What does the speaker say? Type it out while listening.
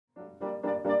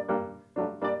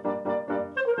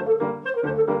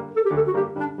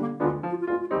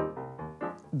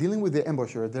dealing with the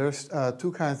embouchure, there's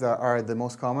two kinds that are the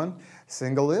most common: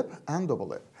 single lip and double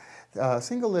lip.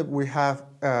 Single lip, we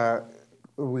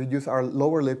use our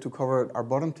lower lip to cover our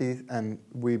bottom teeth, and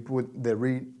we put the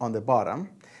reed on the bottom,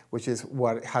 which is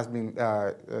what has been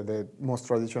the most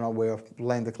traditional way of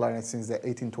playing the clarinet since the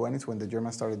 1820s, when the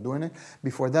Germans started doing it.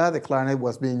 Before that, the clarinet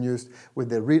was being used with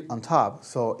the reed on top,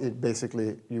 so it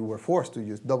basically, you were forced to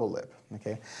use double lip.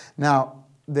 Okay. Now,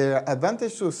 the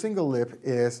advantage to a single lip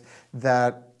is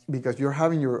that because you're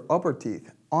having your upper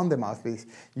teeth on the mouthpiece,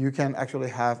 you can actually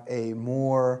have a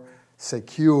more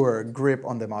secure grip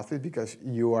on the mouthpiece because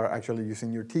you are actually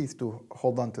using your teeth to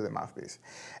hold on to the mouthpiece.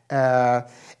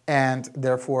 And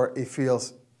therefore, it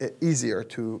feels easier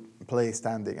to play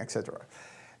standing, etc.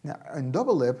 Now, in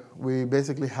double lip, we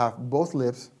basically have both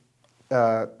lips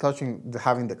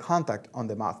having the contact on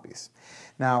the mouthpiece.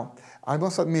 Now, I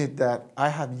must admit that I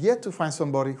have yet to find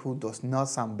somebody who does not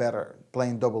sound better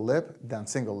playing double lip than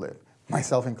single lip,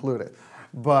 myself included.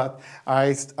 But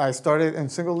I started in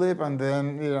single lip, and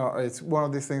then, you know, it's one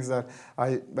of these things that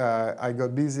I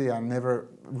got busy and never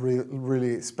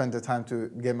really spent the time to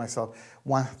get myself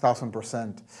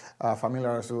 1000%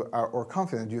 familiar or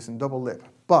confident using double lip.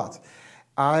 But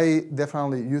I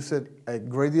definitely use it a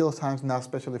great deal of times now,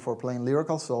 especially for playing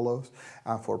lyrical solos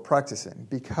and for practicing,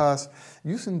 because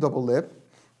using double lip,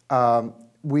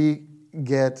 we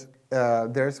get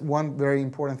there's one very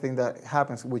important thing that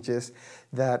happens, which is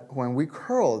that when we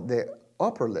curl the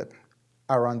upper lip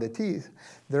around the teeth,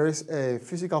 there is a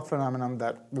physical phenomenon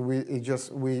that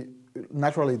we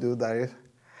naturally do,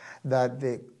 that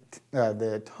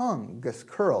the tongue gets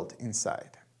curled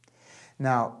inside.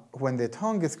 Now, when the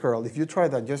tongue gets curled, if you try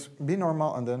that, just be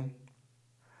normal and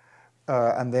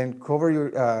then cover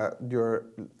your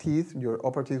teeth, your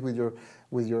upper teeth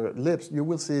with your lips, you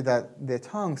will see that the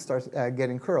tongue starts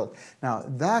getting curled. Now,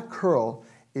 that curl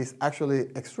is actually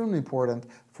extremely important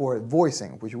for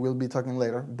voicing, which we'll be talking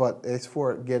later, but it's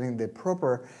for getting the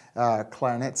proper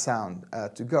clarinet sound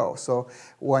to go. So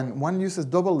when one uses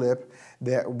double lip,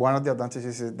 one of the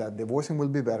advantages is that the voicing will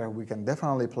be better. We can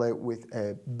definitely play with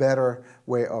a better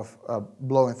way of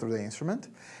blowing through the instrument.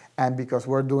 And because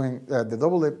we're doing the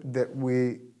double lip, that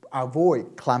we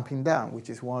avoid clamping down, which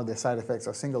is one of the side effects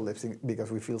of single lips.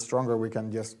 Because we feel stronger, we can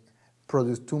just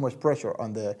produce too much pressure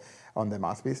on the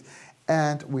mouthpiece.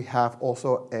 And we have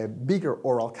also a bigger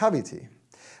oral cavity.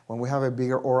 When we have a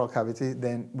bigger oral cavity,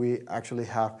 then we actually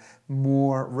have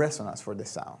more resonance for the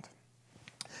sound.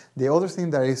 The other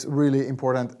thing that is really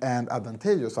important and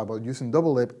advantageous about using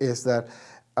double lip is that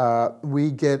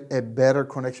we get a better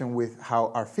connection with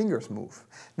how our fingers move.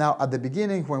 Now, at the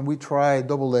beginning, when we try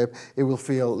double lip, it will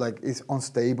feel like it's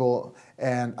unstable,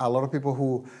 and a lot of people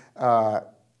who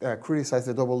criticize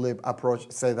the double lip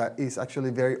approach say that it's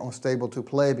actually very unstable to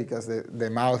play because the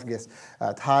mouth gets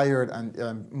tired,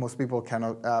 and most people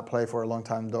cannot play for a long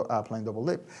time playing double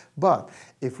lip. But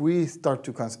if we start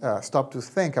to stop to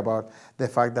think about the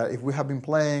fact that if we have been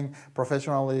playing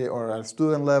professionally or at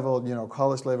student level, you know,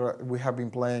 college level, we have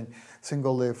been playing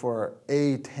single lip for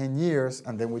 8-10 years,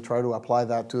 and then we try to apply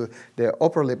that to the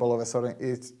upper lip, all of a sudden,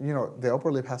 it's, you know, the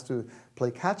upper lip has to play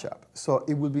catch up. So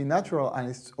it will be natural, and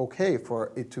it's okay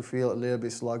for it to feel a little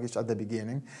bit sluggish at the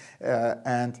beginning,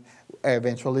 and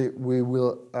eventually we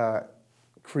will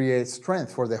create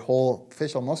strength for the whole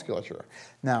facial musculature.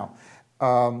 Now,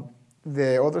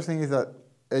 the other thing is that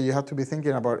you have to be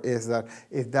thinking about is that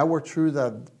if that were true,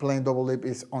 that playing double lip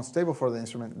is unstable for the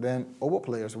instrument, then oboe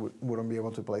players wouldn't be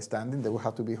able to play standing. They would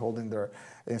have to be holding their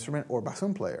instrument, or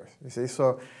bassoon players, you see.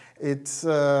 So it's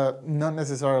not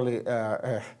necessarily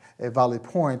a valid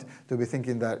point to be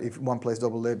thinking that if one plays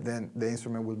double lip, then the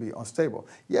instrument will be unstable.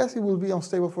 Yes, it will be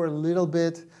unstable for a little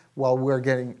bit while we're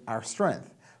getting our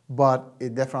strength, but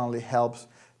it definitely helps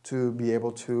to be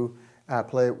able to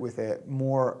play with a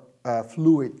more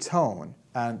fluid tone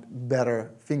and better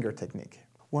finger technique.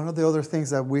 One of the other things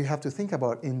that we have to think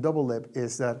about in double lip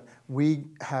is that we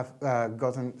have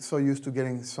gotten so used to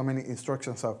getting so many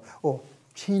instructions of, oh,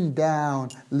 chin down,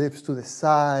 lips to the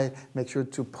side, make sure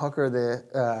to pucker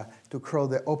to curl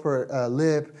the upper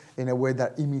lip in a way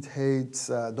that imitates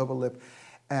double lip.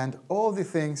 And all the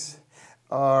things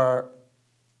are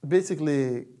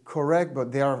basically correct,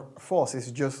 but they are false. It's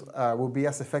just will be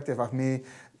as effective as me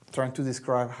trying to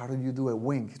describe how do you do a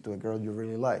wink to a girl you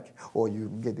really like, or you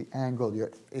get the angle.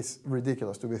 It's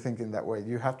ridiculous to be thinking that way.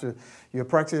 You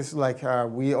practice like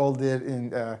we all did in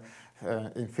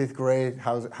 5th grade,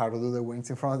 how to do the winks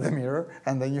in front of the mirror,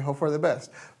 and then you hope for the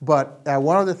best. But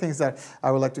one of the things that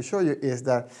I would like to show you is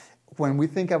that when we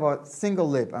think about single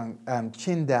lip and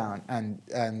chin down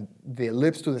and the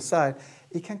lips to the side,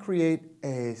 it can create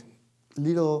a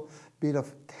little bit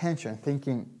of tension,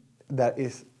 thinking that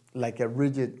is like a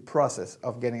rigid process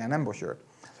of getting an embouchure.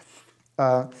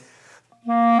 That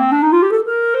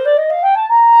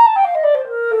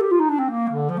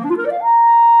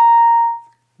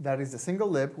is the single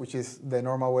lip, which is the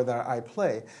normal way that I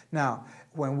play. Now,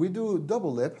 when we do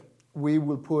double lip, we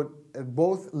will put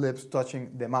both lips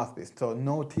touching the mouthpiece, so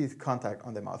no teeth contact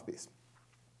on the mouthpiece.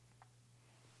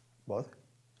 Both.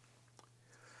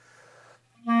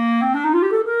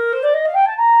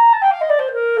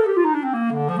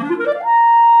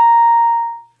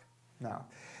 Now,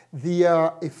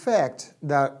 the effect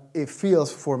that it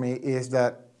feels for me is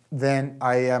that then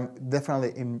I am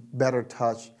definitely in better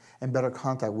touch and better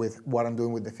contact with what I'm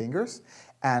doing with the fingers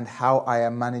and how I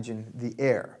am managing the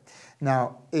air.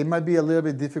 Now, it might be a little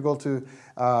bit difficult to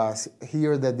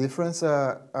hear the difference,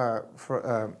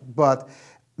 but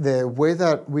the way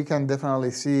that we can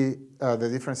definitely see the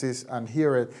differences and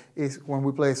hear it is when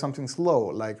we play something slow,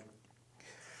 like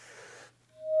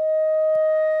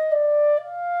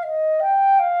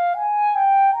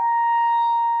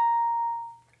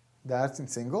that's in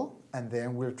single, and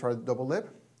then we'll try the double lip.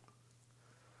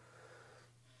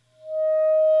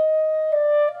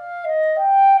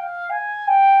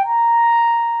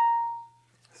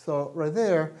 So right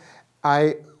there,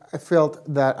 I felt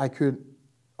that I could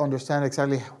understand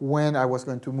exactly when I was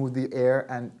going to move the air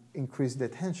and increase the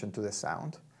tension to the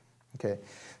sound. Okay,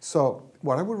 so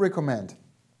what I would recommend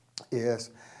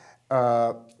is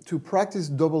to practice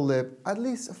double lip at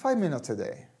least 5 minutes a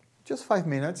day, just 5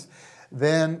 minutes.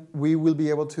 Then we will be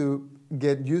able to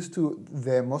get used to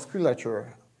the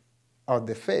musculature of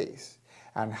the face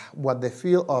and what the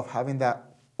feel of having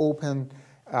that open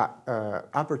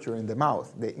aperture in the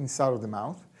mouth, the inside of the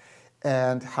mouth,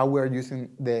 and how we're using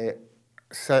the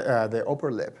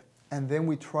upper lip. And then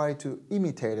we try to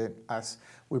imitate it as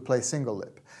we play single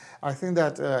lip. I think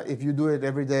that if you do it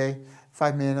every day,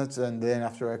 5 minutes, and then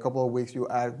after a couple of weeks you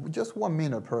add just 1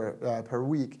 minute per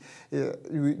week,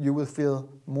 you will feel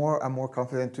more and more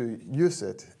confident to use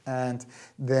it. And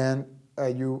then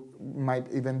you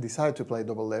might even decide to play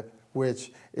double lip,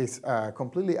 which is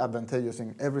completely advantageous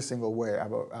in every single way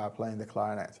about playing the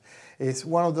clarinet. It's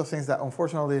one of the things that,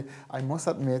 unfortunately, I must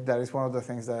admit that it's one of the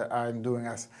things that I'm doing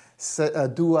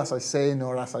do as I say,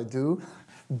 not as I do.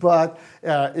 But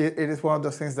it is one of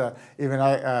those things that even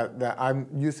that I'm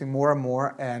using more and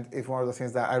more, and it's one of the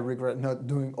things that I regret not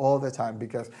doing all the time,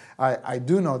 because I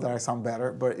do know that I sound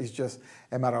better, but it's just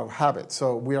a matter of habit.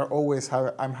 So we are always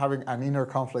I'm having an inner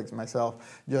conflict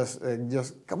myself. Just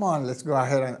come on, let's go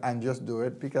ahead and just do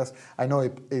it, because I know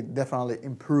it definitely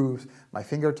improves my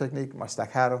finger technique, my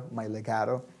staccato, my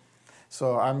legato.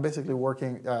 So I'm basically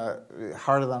working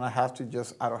harder than I have to,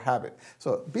 just out of habit.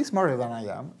 So be smarter than I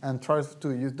am and try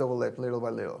to use double lip little by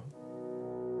little.